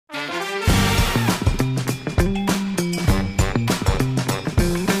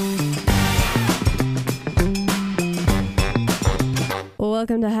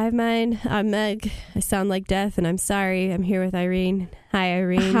Hive Mind. I'm Meg. I sound like death, and I'm sorry. I'm here with Irene. Hi,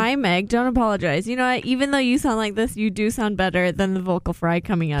 Irene. Hi, Meg. Don't apologize. You know what? Even though you sound like this, you do sound better than the vocal fry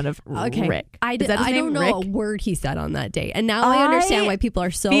coming out of Rick. I don't know a word he said on that date. And now I understand why people are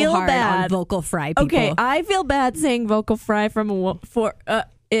so hard on vocal fry people. Okay, I feel bad saying vocal fry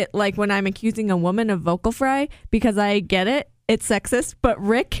like when I'm accusing a woman of vocal fry, because I get it. It's sexist, but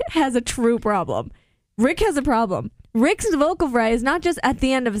Rick has a true problem. Rick has a problem. Rick's vocal fry is not just at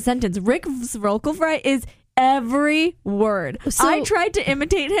the end of a sentence. Rick's vocal fry is every word. So, I tried to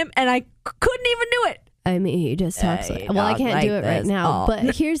imitate him and I couldn't even do it. I mean, he just talks like... Well, I can't do it right now.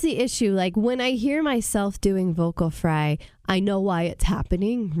 But here's the issue. Like, when I hear myself doing vocal fry, I know why it's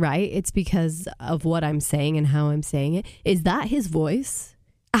happening, right? It's because of what I'm saying and how I'm saying it. Is that his voice?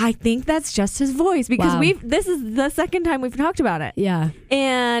 I think that's just his voice, because this is the second time we've talked about it. Yeah.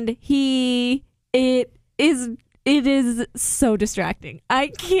 And it is so distracting. I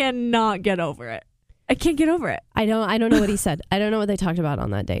cannot get over it. I can't get over it. I don't know what he said. I don't know what they talked about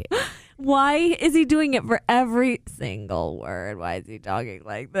on that date. Why is he doing it for every single word? Why is he talking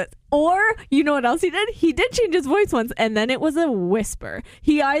like this? Or, you know what else he did? He did change his voice once, and then it was a whisper.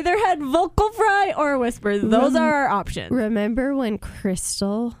 He either had vocal fry or a whisper. Those are our options. Remember when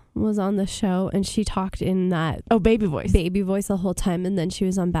Crystal was on the show and she talked in that baby voice the whole time, and then she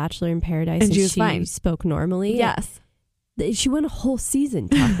was on Bachelor in Paradise and she spoke normally? Yes. She went a whole season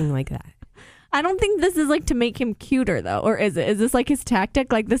talking like that. I don't think this is like to make him cuter, though. Or is it? Is this like his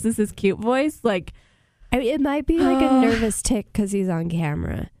tactic? Like, this is his cute voice? Like, I mean, it might be like a nervous tick because he's on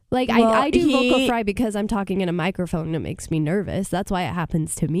camera. Like, I do vocal fry because I'm talking in a microphone and it makes me nervous. That's why it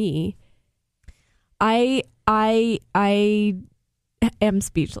happens to me. I am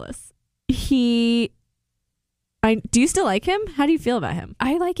speechless. Do you still like him? How do you feel about him?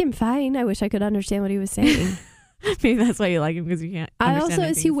 I like him fine. I wish I could understand what he was saying. Maybe that's why you like him, because you can't understand.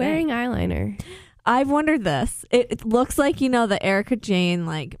 Is he wearing eyeliner? I've wondered this. It looks like, the Erica Jane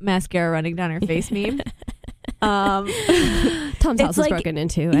like mascara running down her face meme. Tom's house was broken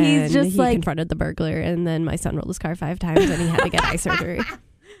into, and he confronted the burglar, and then my son rolled his car 5 times and he had to get eye surgery.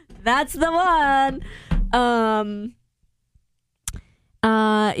 That's the one.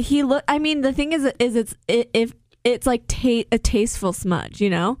 The thing is it's like a tasteful smudge,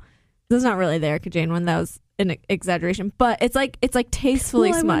 That's not really the Erica Jane one. That was an exaggeration, but it's like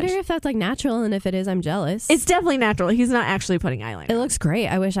tastefully smudged. I wonder if that's like natural, and if it is, I'm jealous. It's definitely natural. He's not actually putting eyeliner. It looks great.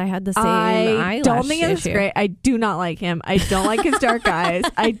 I wish I had the same eyelash. I don't think it looks great. I do not like him. I don't like his dark eyes.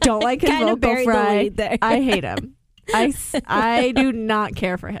 I don't like his vocal fry. I hate him. I do not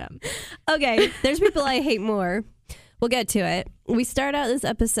care for him. Okay, there's people I hate more. We'll get to it. We start out this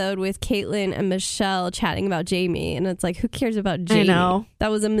episode with Caitlin and Michelle chatting about Jamie, and it's like, who cares about Jamie? I know.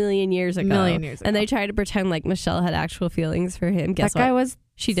 That was a million years ago. And they try to pretend like Michelle had actual feelings for him. Guess that what? guy was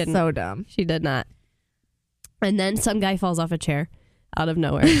she didn't. So dumb. She did not. And then some guy falls off a chair out of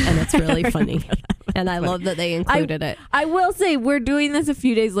nowhere, and it's really funny. And I love that they included it. I will say, we're doing this a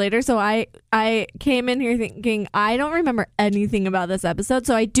few days later, so I came in here thinking I don't remember anything about this episode,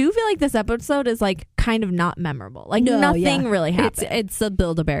 so I do feel like this episode is like kind of not memorable. Like nothing really happened. It's a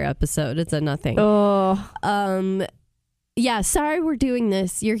Build-A-Bear episode. It's a nothing. Oh. Yeah, sorry we're doing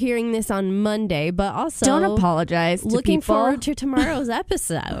this. You're hearing this on Monday, but also don't apologize to looking people. Forward to tomorrow's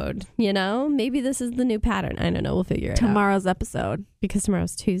episode. Maybe this is the new pattern. I don't know. We'll figure it out. Tomorrow's episode. Because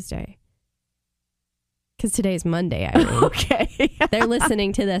tomorrow's Tuesday. Because today's Monday. Okay. They're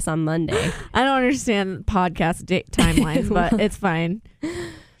listening to this on Monday. I don't understand podcast timelines, but it's fine.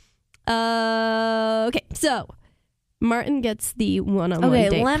 Okay, so Martin gets the one-on-one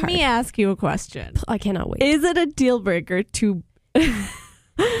date let card. me ask you a question. I cannot wait. Is it a deal breaker to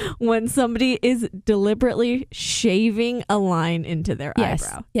when somebody is deliberately shaving a line into their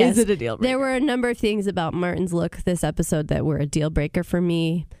eyebrow? Yes. Is it a deal breaker? There were a number of things about Martin's look this episode that were a deal breaker for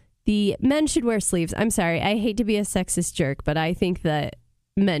me. The men should wear sleeves. I'm sorry, I hate to be a sexist jerk, but I think that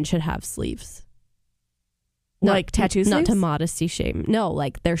men should have sleeves. Like tattoo sleeves? Not to modesty shame. No,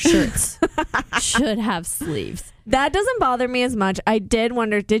 like their shirts should have sleeves. That doesn't bother me as much. I did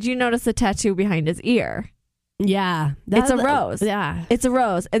wonder, did you notice the tattoo behind his ear? Yeah. It's a rose. Yeah. It's a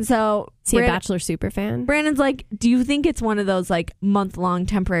rose. And so... Is he a Bachelor super fan? Brandon's like, do you think it's one of those like month-long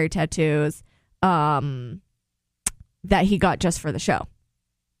temporary tattoos that he got just for the show?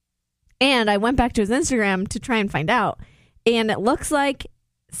 And I went back to his Instagram to try and find out. And it looks like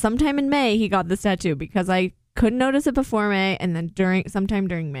sometime in May he got this tattoo, because I couldn't notice it before May, and then sometime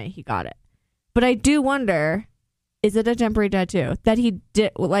during May he got it. But I do wonder, is it a temporary tattoo that he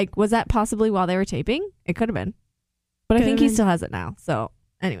did? Like, was that possibly while they were taping? It could have been. But I think he still has it now. So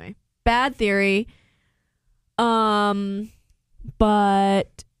anyway, bad theory.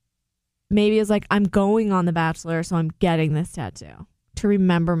 But maybe it's like, I'm going on The Bachelor, so I'm getting this tattoo to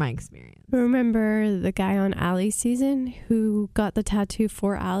remember my experience. Remember the guy on Allie's season who got the tattoo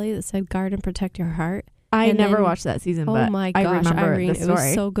for Allie that said "Guard and protect your heart"? I never watched that season, but my gosh, I remember Irene, the story. It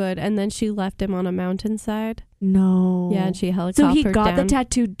was so good. And then she left him on a mountainside. No. Yeah, and she helicoptered So he got down. the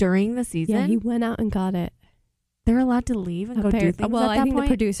tattoo during the season? Yeah, he went out and got it. They're allowed to leave and go do things well, at that I think point? the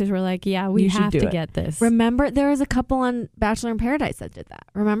producers were like, yeah, we have to get this. Remember, there was a couple on Bachelor in Paradise that did that.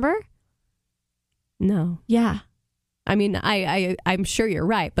 Remember? No. Yeah. I mean, I'm sure you're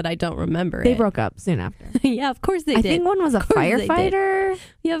right, but I don't remember They broke up soon after. Yeah, of course they did. I think one was a firefighter.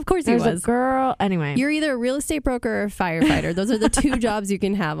 Yeah, of course he was. There's a girl. Anyway. You're either a real estate broker or a firefighter. Those are the two jobs you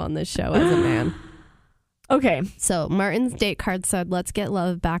can have on this show as a man. Okay. So Martin's date card said, let's get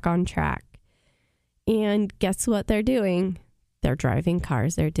love back on track. And guess what they're doing? They're driving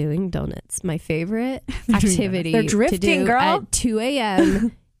cars. They're doing donuts. My favorite activity they're drifting, to do girl. at 2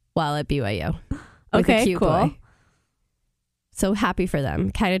 a.m. while at BYU. With a cute cool. boy. So happy for them.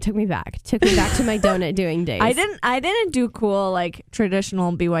 Kind of took me back to my donut doing days. I didn't do cool like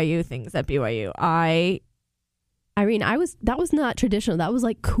traditional BYU things at BYU. Irene, that was not traditional. That was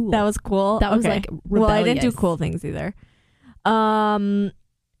like cool. That was cool. That was like rebellious. Well, I didn't do cool things either.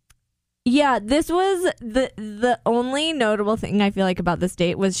 Yeah, this was the only notable thing I feel like about this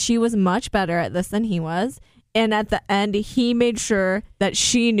date was she was much better at this than he was. And at the end, he made sure that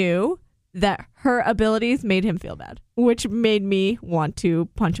she knew that her abilities made him feel bad, which made me want to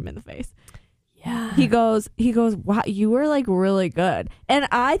punch him in the face. Yeah. He goes, wow, you were like really good. And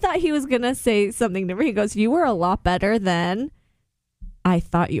I thought he was going to say something to me. He goes, you were a lot better than I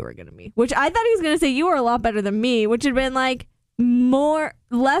thought you were going to be, which I thought he was going to say you were a lot better than me, which had been like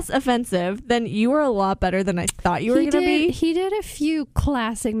less offensive than you were a lot better than I thought you were going to be. He did a few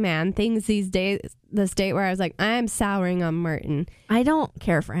classic man things this date where I was like, I'm souring on Martin. I don't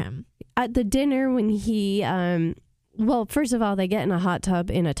care for him. At the dinner when he, well, first of all, they get in a hot tub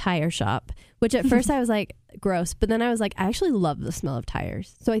in a tire shop, which at first I was like, gross. But then I was like, I actually love the smell of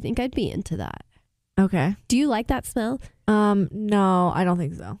tires. So I think I'd be into that. Okay. Do you like that smell? No, I don't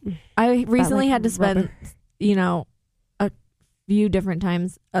think so. I recently had to spend, a few different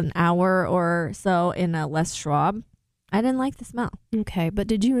times, an hour or so in a Les Schwab. I didn't like the smell. Okay. But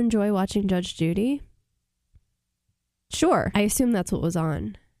did you enjoy watching Judge Judy? Sure. I assume that's what was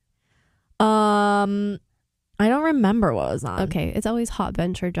on. I don't remember what was on. Okay, it's always Hot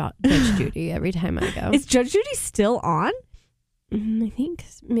Bench or Judge Judy every time I go. Is Judge Judy still on? I think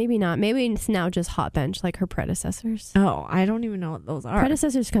maybe not. Maybe it's now just Hot Bench like her predecessors. Oh, I don't even know what those are.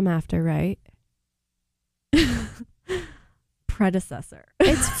 Predecessors come after, right? Predecessor.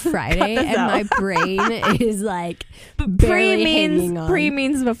 It's Friday and my brain is like barely hanging on. Pre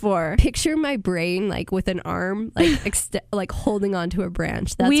means before. Picture my brain like with an arm like like holding onto a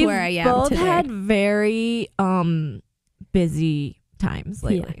branch. That's where I am both today. Had very busy times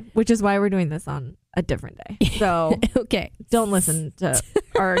lately, which is why we're doing this on a different day. So okay, don't listen to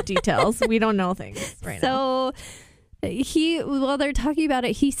our details. We don't know things right now. So while they're talking about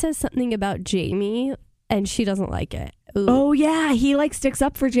it, he says something about Jamie and she doesn't like it. Ooh. Oh yeah, he like sticks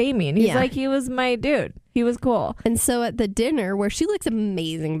up for Jamie and he's like, he was my dude. He was cool. And so at the dinner, where she looks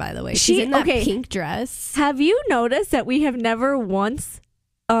amazing, by the way, she's in that pink dress. Have you noticed that we have never once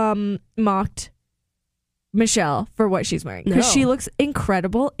mocked Michelle for what she's wearing? Because she looks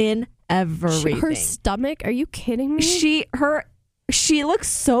incredible in everything. Her stomach, are you kidding me? She looks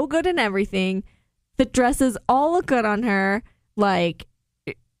so good in everything. The dresses all look good on her. Like,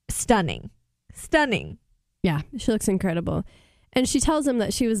 stunning. Yeah, she looks incredible. And she tells him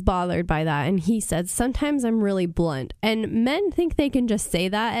that she was bothered by that. And he said, sometimes I'm really blunt. And men think they can just say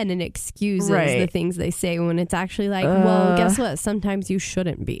that and it excuses the things they say when it's actually like, well, guess what? Sometimes you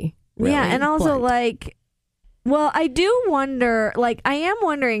shouldn't be. Really and also blunt. like, well, I do wonder, like, I am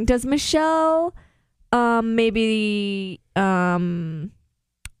wondering, does Michelle maybe,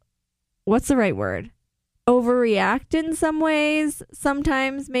 what's the right word? Overreact in some ways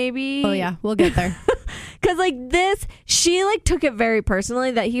sometimes, maybe. Oh yeah, we'll get there. Because like this, she like took it very personally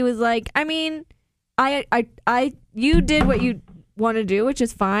that he was like, I mean, you did what you want to do, which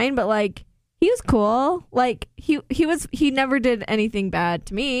is fine, but like he was cool. Like he never did anything bad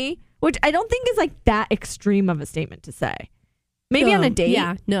to me, which I don't think is like that extreme of a statement to say. Maybe on a date.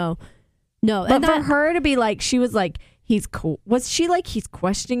 Yeah, no. But for her to be like, she was like, he's cool. Was she like, he's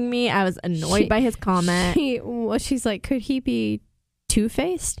questioning me? I was annoyed by his comment. She's like, could he be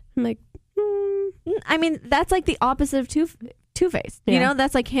two-faced? I'm like, I mean, that's like the opposite of two-faced. Yeah. You know,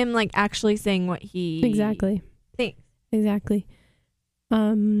 that's like him like actually saying what he exactly thinks. Exactly.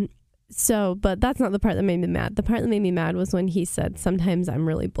 But that's not the part that made me mad. The part that made me mad was when he said, sometimes I'm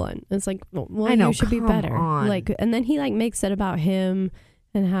really blunt. It's like, well, I know, you should be better. on. Like, and then he like makes it about him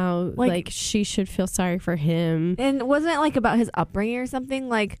and how like she should feel sorry for him. And wasn't it like about his upbringing or something?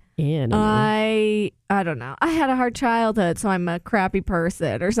 Like, Yeah, I don't know. I had a hard childhood, so I'm a crappy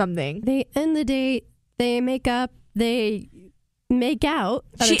person or something. They end the date, they make up, they make out.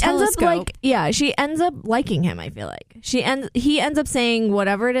 She ends up liking him. I feel like he ends up saying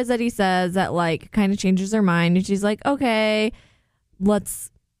whatever it is that he says that like kind of changes her mind, and she's like, okay,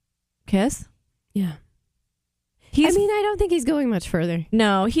 let's kiss. Yeah. I don't think he's going much further.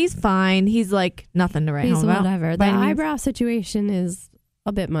 No, he's fine. He's like nothing to write home about. Whatever. The eyebrow situation is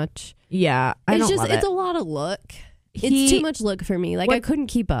a bit much. Yeah, it's a lot of look. It's too much look for me. Like I couldn't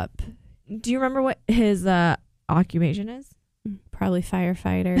keep up. Do you remember what his occupation is? Probably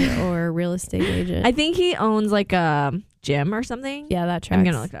firefighter or real estate agent. I think he owns like a gym or something. Yeah, that tracks. I'm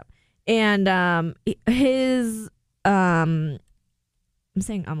gonna look it up. And his I'm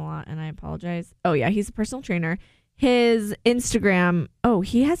saying a lot, and I apologize. Oh yeah, he's a personal trainer. His Instagram. Oh,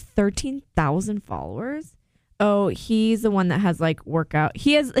 he has 13,000 followers. Oh, he's the one that has like workout.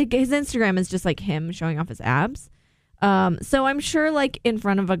 He has like his Instagram is just like him showing off his abs. So I'm sure like in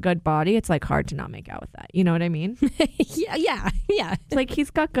front of a good body, it's like hard to not make out with that. You know what I mean? Yeah. It's like he's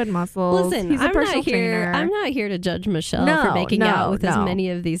got good muscles. Listen, he's a personal trainer. I'm not here to judge Michelle for making out with as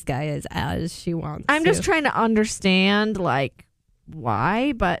many of these guys as she wants. I'm just trying to understand like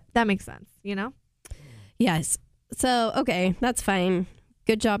why, but that makes sense, you know? Yes. So, okay, that's fine.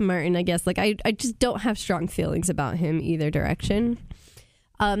 Good job, Martin, I guess. Like, I just don't have strong feelings about him either direction.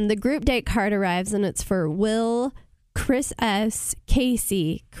 The group date card arrives, and it's for Will, Chris S.,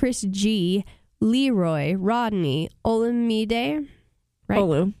 Casey, Chris G., Leroy, Rodney, Olumide, right?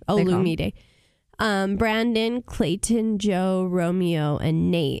 Olumide. Brandon, Clayton, Joe, Romeo,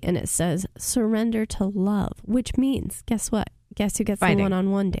 and Nate. And it says, surrender to love, which means, guess what? Guess who gets the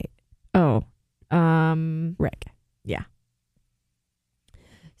one-on-one date? Oh. Rick. Yeah.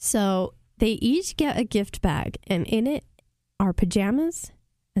 So they each get a gift bag, and in it are pajamas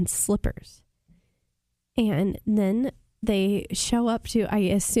and slippers. And then they show up to, I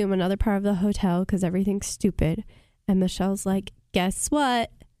assume, another part of the hotel because everything's stupid. And Michelle's like, guess what?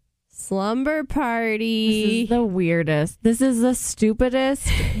 Slumber party. This is the weirdest. This is the stupidest,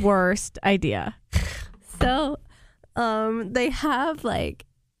 worst idea. So they have like,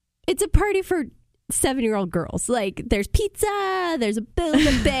 it's a party for 7-year-old girls. Like there's pizza, there's a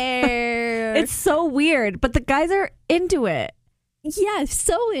Build-A-Bear. It's so weird, but the guys are into it. Yeah,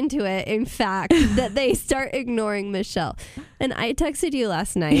 so into it, in fact, that they start ignoring Michelle. And I texted you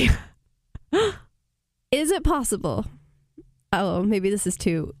last night. Is it possible? Oh, maybe this is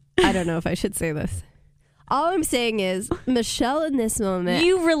too, I don't know if I should say this. All I'm saying is Michelle in this moment.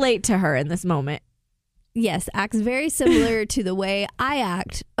 You relate to her in this moment. Yes, acts very similar to the way I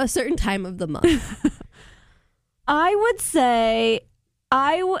act a certain time of the month. I would say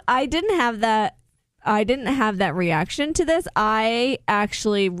I didn't have that reaction to this. I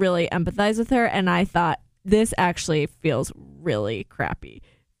actually really empathize with her, and I thought this actually feels really crappy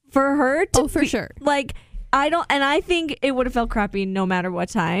for her to for sure. Like I think it would have felt crappy no matter what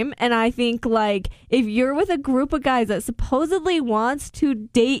time. And I think like if you're with a group of guys that supposedly wants to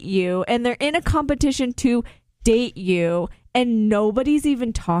date you and they're in a competition to date you and nobody's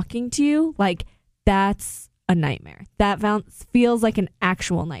even talking to you, like that's a nightmare. That feels like an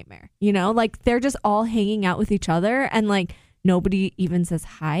actual nightmare, you know, like they're just all hanging out with each other and like nobody even says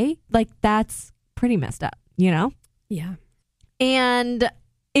hi. Like that's pretty messed up, you know? Yeah. And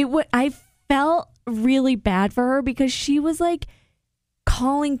I felt really bad for her because she was like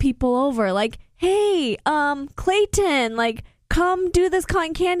calling people over like, hey, Clayton, like come do this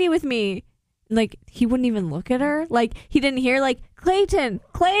cotton candy with me. Like he wouldn't even look at her. Like he didn't hear like Clayton,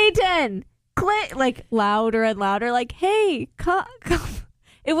 like louder and louder, like, hey, come.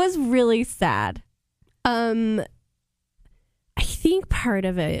 It was really sad. I think part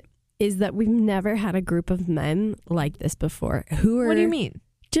of it is that we've never had a group of men like this before. What do you mean?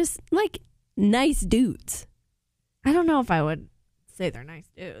 Just like nice dudes. I don't know if I would say they're nice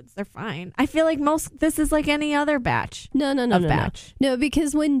dudes. They're fine. I feel like this is like any other batch. No,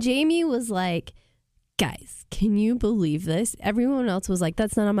 because when Jamie was like, guys, can you believe this? Everyone else was like,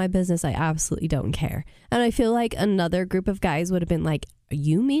 that's none of my business. I absolutely don't care. And I feel like another group of guys would have been like,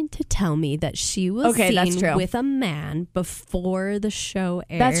 you mean to tell me that she was seen with a man before the show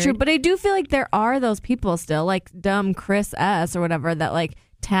aired? That's true. But I do feel like there are those people still, like dumb Chris S. or whatever, that like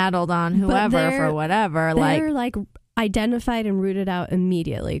tattled on whoever for whatever. They're like identified and rooted out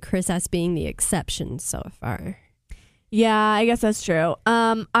immediately. Chris S. being the exception so far. Yeah, I guess that's true.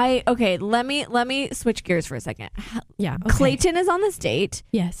 Let me switch gears for a second. Yeah. Okay. Clayton is on this date.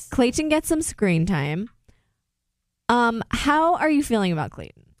 Yes. Clayton gets some screen time. How are you feeling about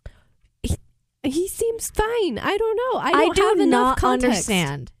Clayton? He seems fine. I don't know. I do have enough not context.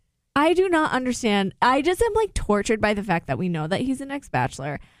 understand. I do not understand. I just am like tortured by the fact that we know that he's an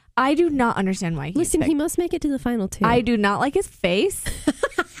ex-bachelor. I do not understand why he's Listen, picked. he must make it to the final 2. I do not like his face.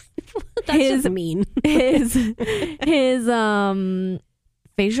 That's just mean. his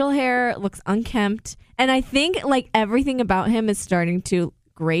facial hair looks unkempt, and I think like everything about him is starting to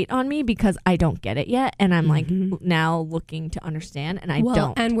grate on me because I don't get it yet, and I'm like now looking to understand, and I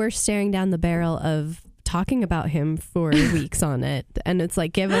don't. And we're staring down the barrel of talking about him for weeks on it, and it's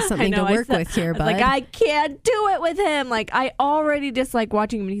like, give us something to work with here, bud. Like, I can't do it with him. Like, I already dislike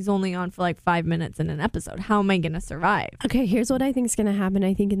watching him, and he's only on for like 5 minutes in an episode. How am I gonna survive? Okay, here's what I think is gonna happen.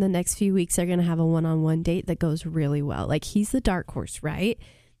 I think in the next few weeks they're gonna have a one-on-one date that goes really well. Like, he's the dark horse, right?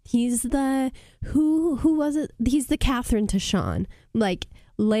 He's the who was it? He's the Catherine to Sean, like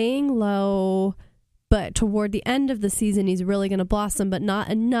laying low. But toward the end of the season, he's really going to blossom, but not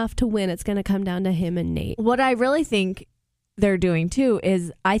enough to win. It's going to come down to him and Nate. What I really think they're doing, too,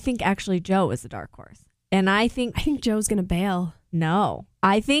 is I think actually Joe is the dark horse. And I think Joe's going to bail. No.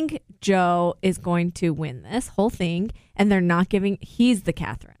 I think Joe is going to win this whole thing, and they're not giving... He's the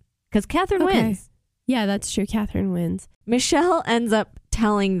Catherine. Because Catherine wins. Yeah, that's true. Catherine wins. Michelle ends up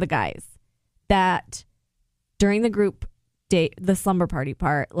telling the guys that during the group date, the slumber party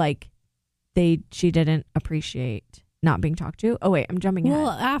part, like... she didn't appreciate not being talked to. Oh wait, I'm jumping ahead. Well,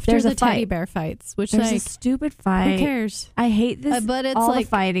 after the teddy bear fights, which there's like a stupid fight. Who cares? I hate this. But it's all like the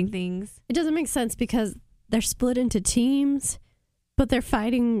fighting things. It doesn't make sense because they're split into teams, but they're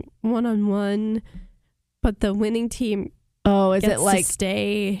fighting 1-on-1. But the winning team. Oh, is gets it like to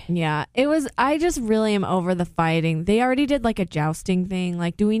stay? Yeah, it was. I just really am over the fighting. They already did like a jousting thing.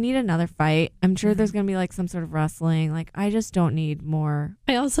 Like, do we need another fight? I'm sure there's gonna be like some sort of wrestling. Like, I just don't need more.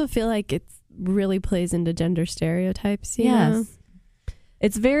 I also feel like it's really plays into gender stereotypes. You know?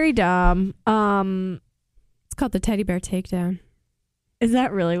 It's very dumb. It's called the teddy bear takedown. Is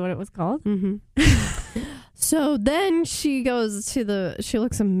that really what it was called? Mm-hmm. So then she goes to she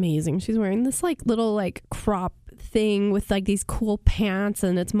looks amazing. She's wearing this like little like crop thing with like these cool pants,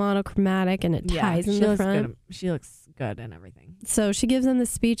 and it's monochromatic and it ties in the front. Good. She looks good and everything. So she gives them the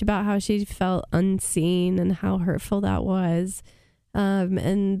speech about how she felt unseen and how hurtful that was.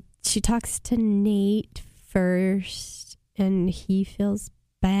 And she talks to Nate first, and he feels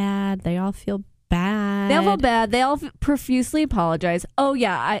bad. They all feel bad. They all feel bad. They all profusely apologize. Oh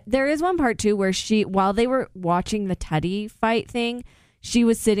yeah, there is one part too where while they were watching the Teddy fight thing, she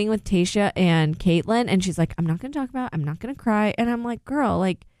was sitting with Tayshia and Caitlin, and she's like, I'm not going to talk about it. I'm not going to cry. And I'm like, girl,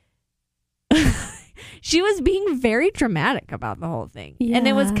 like, she was being very dramatic about the whole thing. Yeah. And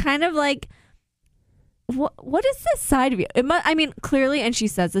it was kind of like, what is this side of you? I mean, clearly, and she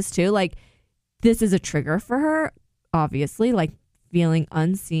says this too, like, this is a trigger for her, obviously, like, feeling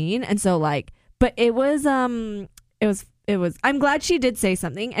unseen. And so, like, but it was, I'm glad she did say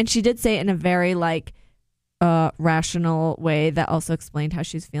something, and she did say it in a very, like, rational way that also explained how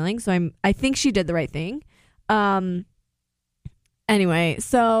she's feeling. So I think she did the right thing. Anyway,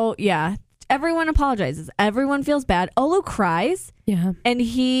 so yeah, everyone apologizes. Everyone feels bad. Olu cries. Yeah. And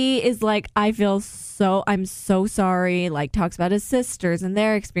he is like, I'm so sorry. Like, talks about his sisters and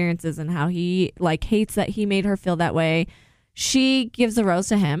their experiences and how he like hates that he made her feel that way. She gives a rose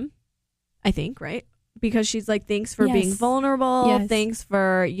to him, I think, right? Because she's like, thanks for being vulnerable. Yes. Thanks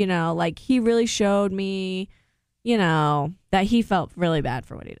for, like, he really showed me, that he felt really bad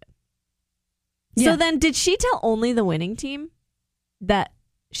for what he did. Yeah. So then did she tell only the winning team that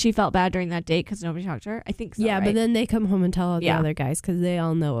she felt bad during that date because nobody talked to her? I think so. Yeah, right? But then they come home and tell all the other guys because they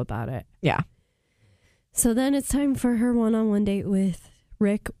all know about it. Yeah. So then it's time for her one-on-one date with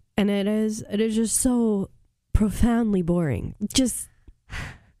Rick, and it is just so profoundly boring. Just...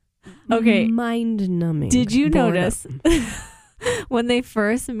 Okay. Mind-numbing. Did you notice when they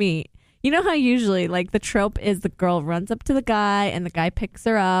first meet, you know how usually like the trope is the girl runs up to the guy and the guy picks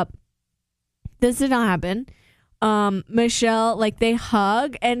her up? This did not happen. Michelle, like, they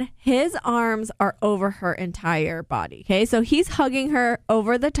hug and his arms are over her entire body. Okay. So he's hugging her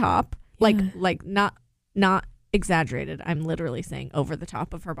over the top, like not exaggerated. I'm literally saying over the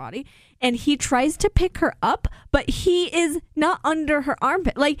top of her body. And he tries to pick her up, but he is not under her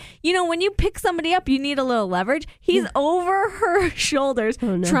armpit. Like, when you pick somebody up, you need a little leverage. He's over her shoulders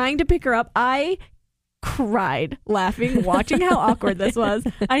trying to pick her up. I cried laughing, watching how awkward this was.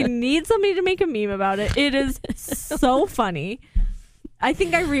 I need somebody to make a meme about it. It is so funny. I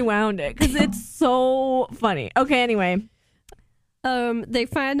think I rewound it because it's so funny. Okay, anyway. They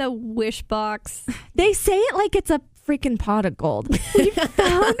find a wish box. They say it like it's a freaking pot of gold. We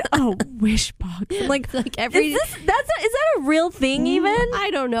found a wish box. Like every is that a real thing even? I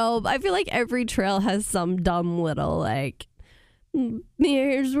don't know. I feel like every trail has some dumb little like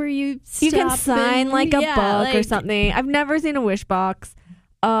here's where you can sign like a book or something. I've never seen a wish box.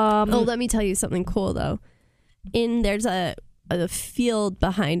 Let me tell you something cool though. There's a field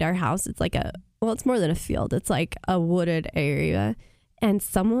behind our house. It's like it's more than a field. It's like a wooded area. And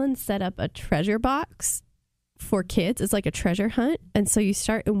someone set up a treasure box for kids. It's like a treasure hunt. And so you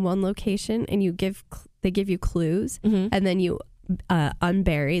start in one location and they give you clues. Mm-hmm. And then you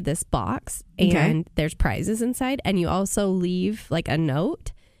unbury this box and there's prizes inside. And you also leave like a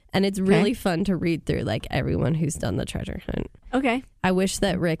note. And it's really fun to read through like everyone who's done the treasure hunt. Okay. I wish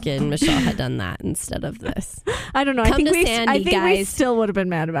that Rick and Michelle had done that instead of this. I don't know. I think we still would have been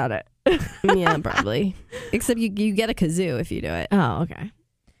mad about it. Yeah, probably. Except you get a kazoo if you do it. Oh, okay.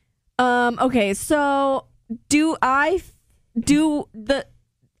 Okay, so are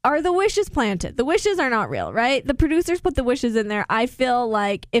the wishes planted? The wishes are not real, right? The producers put the wishes in there. I feel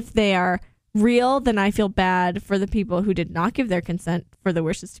like if they are real, then I feel bad for the people who did not give their consent for the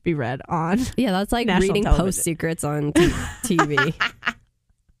wishes to be read on. Yeah, that's like reading Post secrets on TV.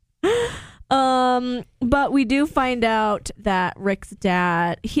 But we do find out that Rick's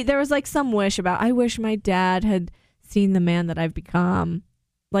dad, there was like some wish about, I wish my dad had seen the man that I've become.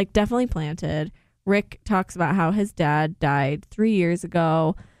 Like definitely planted. Rick talks about how his dad died 3 years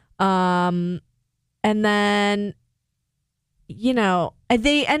ago. And then,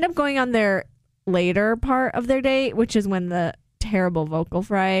 they end up going on their later part of their date, which is when the terrible vocal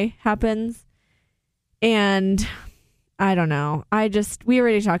fry happens. And I don't know. We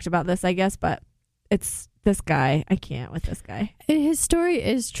already talked about this, I guess, but it's this guy. I can't with this guy. His story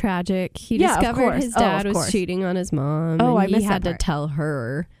is tragic. He discovered his dad was cheating on his mom. Oh, and he had to tell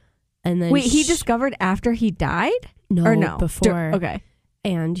her. And then he discovered after he died? No, before. Okay.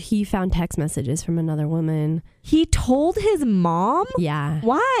 And he found text messages from another woman. He told his mom? Yeah.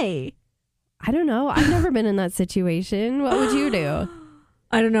 Why? I don't know. I've never been in that situation. What would you do?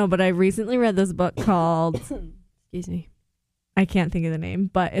 I don't know, but I recently read this book called... Excuse me. I can't think of the name,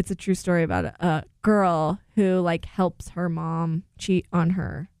 but it's a true story about a girl who like helps her mom cheat on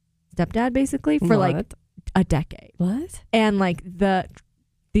her stepdad basically for like a decade. What? And like the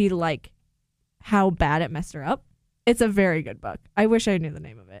like how bad it messed her up. It's a very good book. I wish I knew the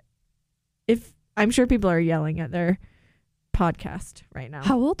name of it. I'm sure people are yelling at their podcast right now.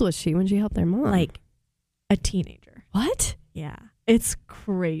 How old was she when she helped their mom? Like a teenager. What? Yeah. It's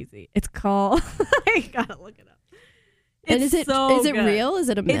crazy. It's called I gotta look it up. And is it real? Is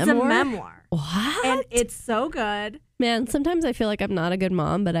it a memoir? It's a memoir. What? And it's so good. Man, sometimes I feel like I'm not a good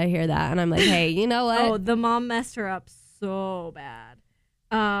mom, but I hear that and I'm like, hey, you know what? Oh, the mom messed her up so bad.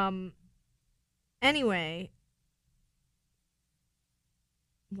 Anyway.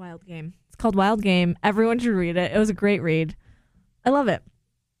 Wild Game. It's called Wild Game. Everyone should read it. It was a great read. I love it.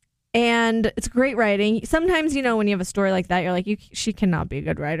 And it's great writing. Sometimes, when you have a story like that, you're like, she cannot be a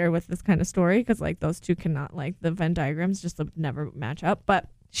good writer with this kind of story because, like, those two cannot, like, the Venn diagrams just never match up. But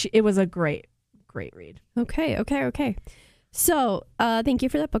it was a great, great read. Okay. So, thank you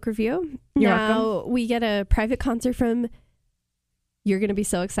for that book review. You're welcome. We get a private concert from, you're going to be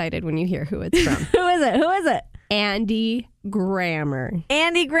so excited when you hear who it's from. Who is it? Andy Grammer.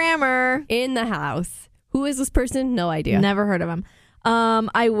 Andy Grammer. In the house. Who is this person? No idea. Never heard of him.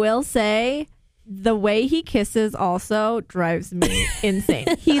 I will say the way he kisses also drives me insane.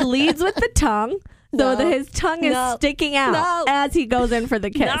 He leads with the tongue, so that his tongue is sticking out as he goes in for the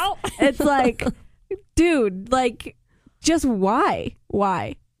kiss. No. It's like, dude, like, just why?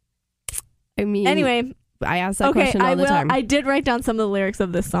 Why? I mean, anyway, I ask that question all the time. I did write down some of the lyrics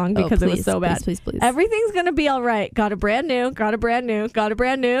of this song because it was so bad. Please. Everything's gonna be all right. Got a brand new.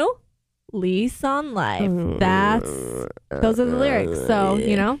 Lease on life. Those are the lyrics. So,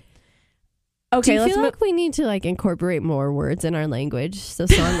 Okay, do you feel like we need to like incorporate more words in our language so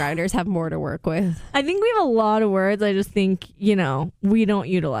songwriters have more to work with? I think we have a lot of words. I just think, we don't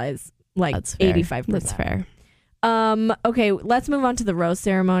utilize like 85%. That's fair. Okay, let's move on to the rose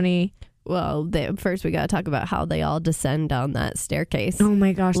ceremony. Well, first we got to talk about how they all descend down that staircase. Oh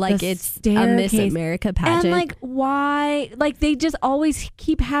my gosh. Like it's a Miss America pageant. And like why? Like they just always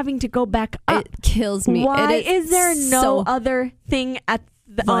keep having to go back up. It kills me. Why is there no other thing at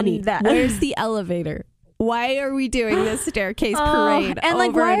on that? Where's the elevator? Why are we doing this staircase parade? And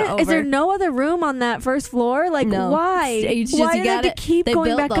like, over why and over? is there no other room on that first floor? Like, why? You Why do they have to keep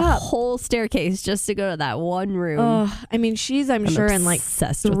going back up? They built the up? whole staircase just to go to that one room. I mean, I'm sure in like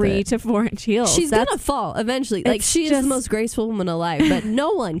 3 to 4 inch heels. She's gonna fall eventually. Like, she is the most graceful woman alive, but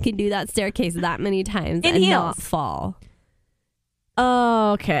no one can do that staircase that many times and not fall.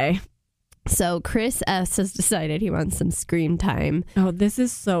 Oh, okay. So Chris S has decided he wants some screen time. Oh, this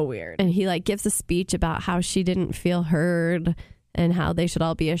is so weird. And he like gives a speech about how she didn't feel heard and how they should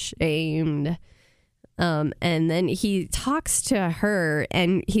all be ashamed. And then he talks to her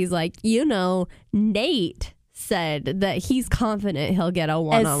and he's like, Nate said that he's confident he'll get a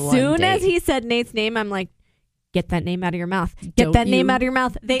one-on-one As soon date. as he said Nate's name, I'm like, get that name out of your mouth. Get that name out of your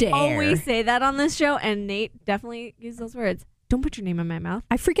mouth. They always say that on this show, and Nate definitely used those words. Don't put your name in my mouth.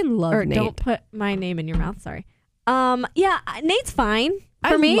 I freaking love Nate. Don't put my name in your mouth. Sorry. Yeah, Nate's fine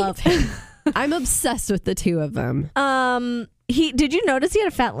for me. I love him. I'm obsessed with the two of them. Did you notice he had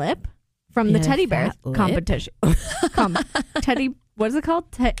a fat lip from the teddy bear competition? What is it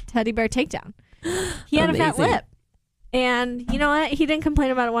called? Teddy bear takedown. He had a fat lip, and you know what? He didn't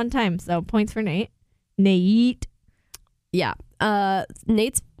complain about it one time. So points for Nate. Yeah.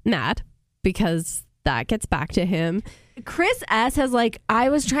 Nate's mad because that gets back to him. Chris S has like, I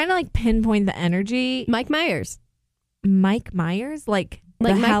was trying to like pinpoint the energy. Mike Myers, like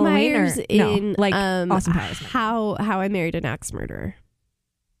Mike Halloween Myers in Austin Powers. How I Married an Axe Murderer.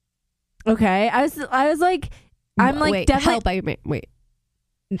 Okay, I was like, I'm like, wait, definitely.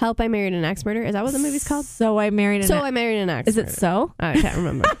 Help I Married an Axe Murderer. Is that what the movie's called? So I Married an Axe. Is it so? I can't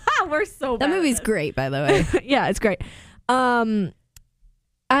remember. We're so bad. That movie's great, by the way. Yeah, it's great. I'm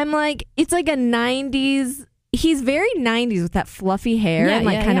like, it's like a 90s. He's very 90s with that fluffy hair and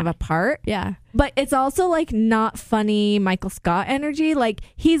like kind of apart. Yeah. But it's also like not funny Michael Scott energy. Like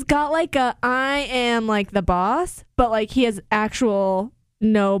he's got like I am like the boss, but like he has actual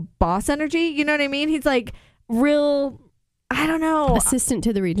no boss energy. You know what I mean? He's like real, I don't know. Assistant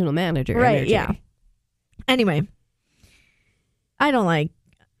to the regional manager. Right. Energy. Yeah. Anyway, No,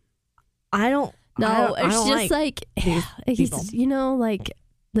 it's just like he's, like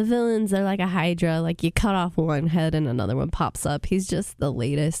the villains are like a Hydra. Like you cut off one head and another one pops up. He's just the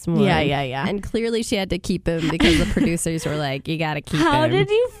latest one. Yeah. And clearly she had to keep him because the producers were like, you got to keep him. How did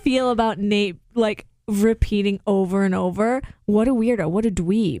you feel about Nate like repeating over and over, what a weirdo, what a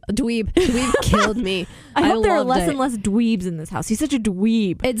dweeb. Dweeb killed me. I hope there are less and less dweebs in this house. He's such a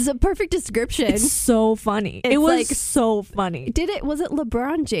dweeb. It's a perfect description. It's so funny. It was like, so funny. Was it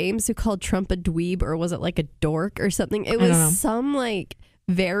LeBron James who called Trump a dweeb, or was it like a dork or something? It was some like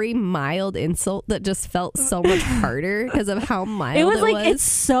very mild insult that just felt so much harder because of how mild it was. Like it's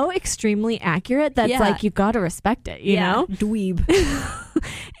so extremely accurate that's like you gotta respect it, you know? Dweeb.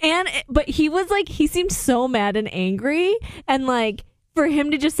 But he was like, he seemed so mad and angry, and like for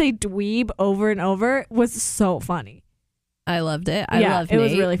him to just say dweeb over and over was so funny. I loved it. I love Nate. It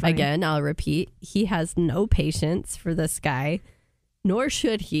was really funny. Again, I'll repeat, he has no patience for this guy, nor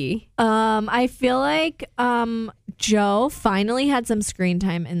should he. I feel like Joe finally had some screen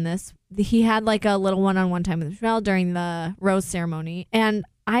time in this. He had like a little one-on-one time with Michelle during the rose ceremony, and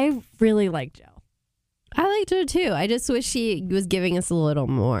I really like Joe. I liked Joe too. I just wish he was giving us a little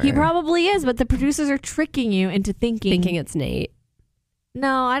more. He probably is, but the producers are tricking you into thinking it's Nate.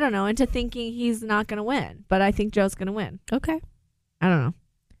 No, I don't know. Into thinking he's not going to win, but I think Joe's going to win. Okay. I don't know.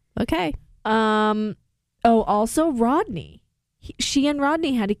 Okay. Also Rodney. She and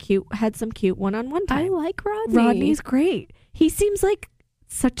Rodney had some cute one-on-one time. I like Rodney. Rodney's great. He seems like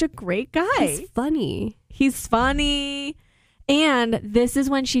such a great guy. He's funny. And this is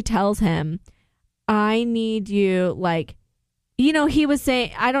when she tells him, I need you, like, he was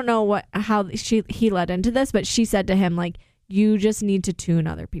saying, I don't know how he led into this, but she said to him, like, you just need to tune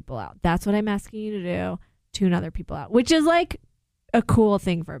other people out. That's what I'm asking you to do. Tune other people out, which is like a cool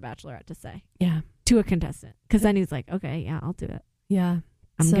thing for a bachelorette to say. Yeah. To a contestant. Because then he's like, okay, yeah, I'll do it. Yeah.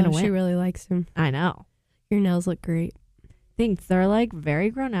 I'm going to win. She really likes him. I know. Your nails look great. Thanks. They're like very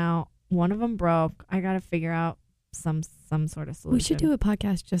grown out. One of them broke. I got to figure out some sort of solution. We should do a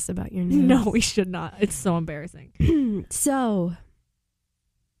podcast just about your nails. No, we should not. It's so embarrassing. So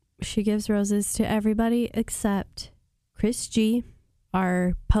she gives roses to everybody except Chris G,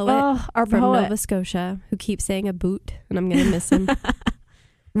 our poet from Nova Scotia, who keeps saying a boot, and I'm going to miss him.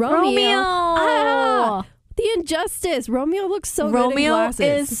 Romeo. The injustice. Romeo looks so good in glasses.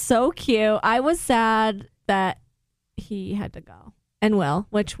 Romeo is so cute. I was sad that he had to go. And Will,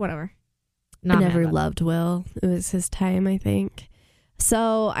 which, whatever. I never loved Will. It was his time, I think.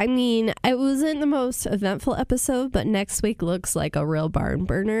 So, I mean, it wasn't the most eventful episode, but next week looks like a real barn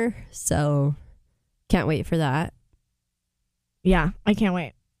burner. So, Can't wait for that. Yeah, I can't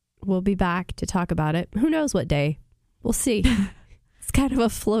wait. We'll be back to talk about it. Who knows what day? We'll see. It's kind of a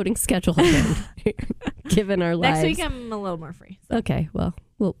floating schedule again, given our lives. Next week I'm a little more free. So. Okay, well,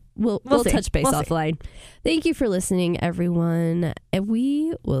 we'll touch base offline. Thank you for listening, everyone. And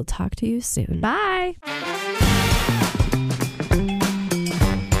we will talk to you soon. Bye.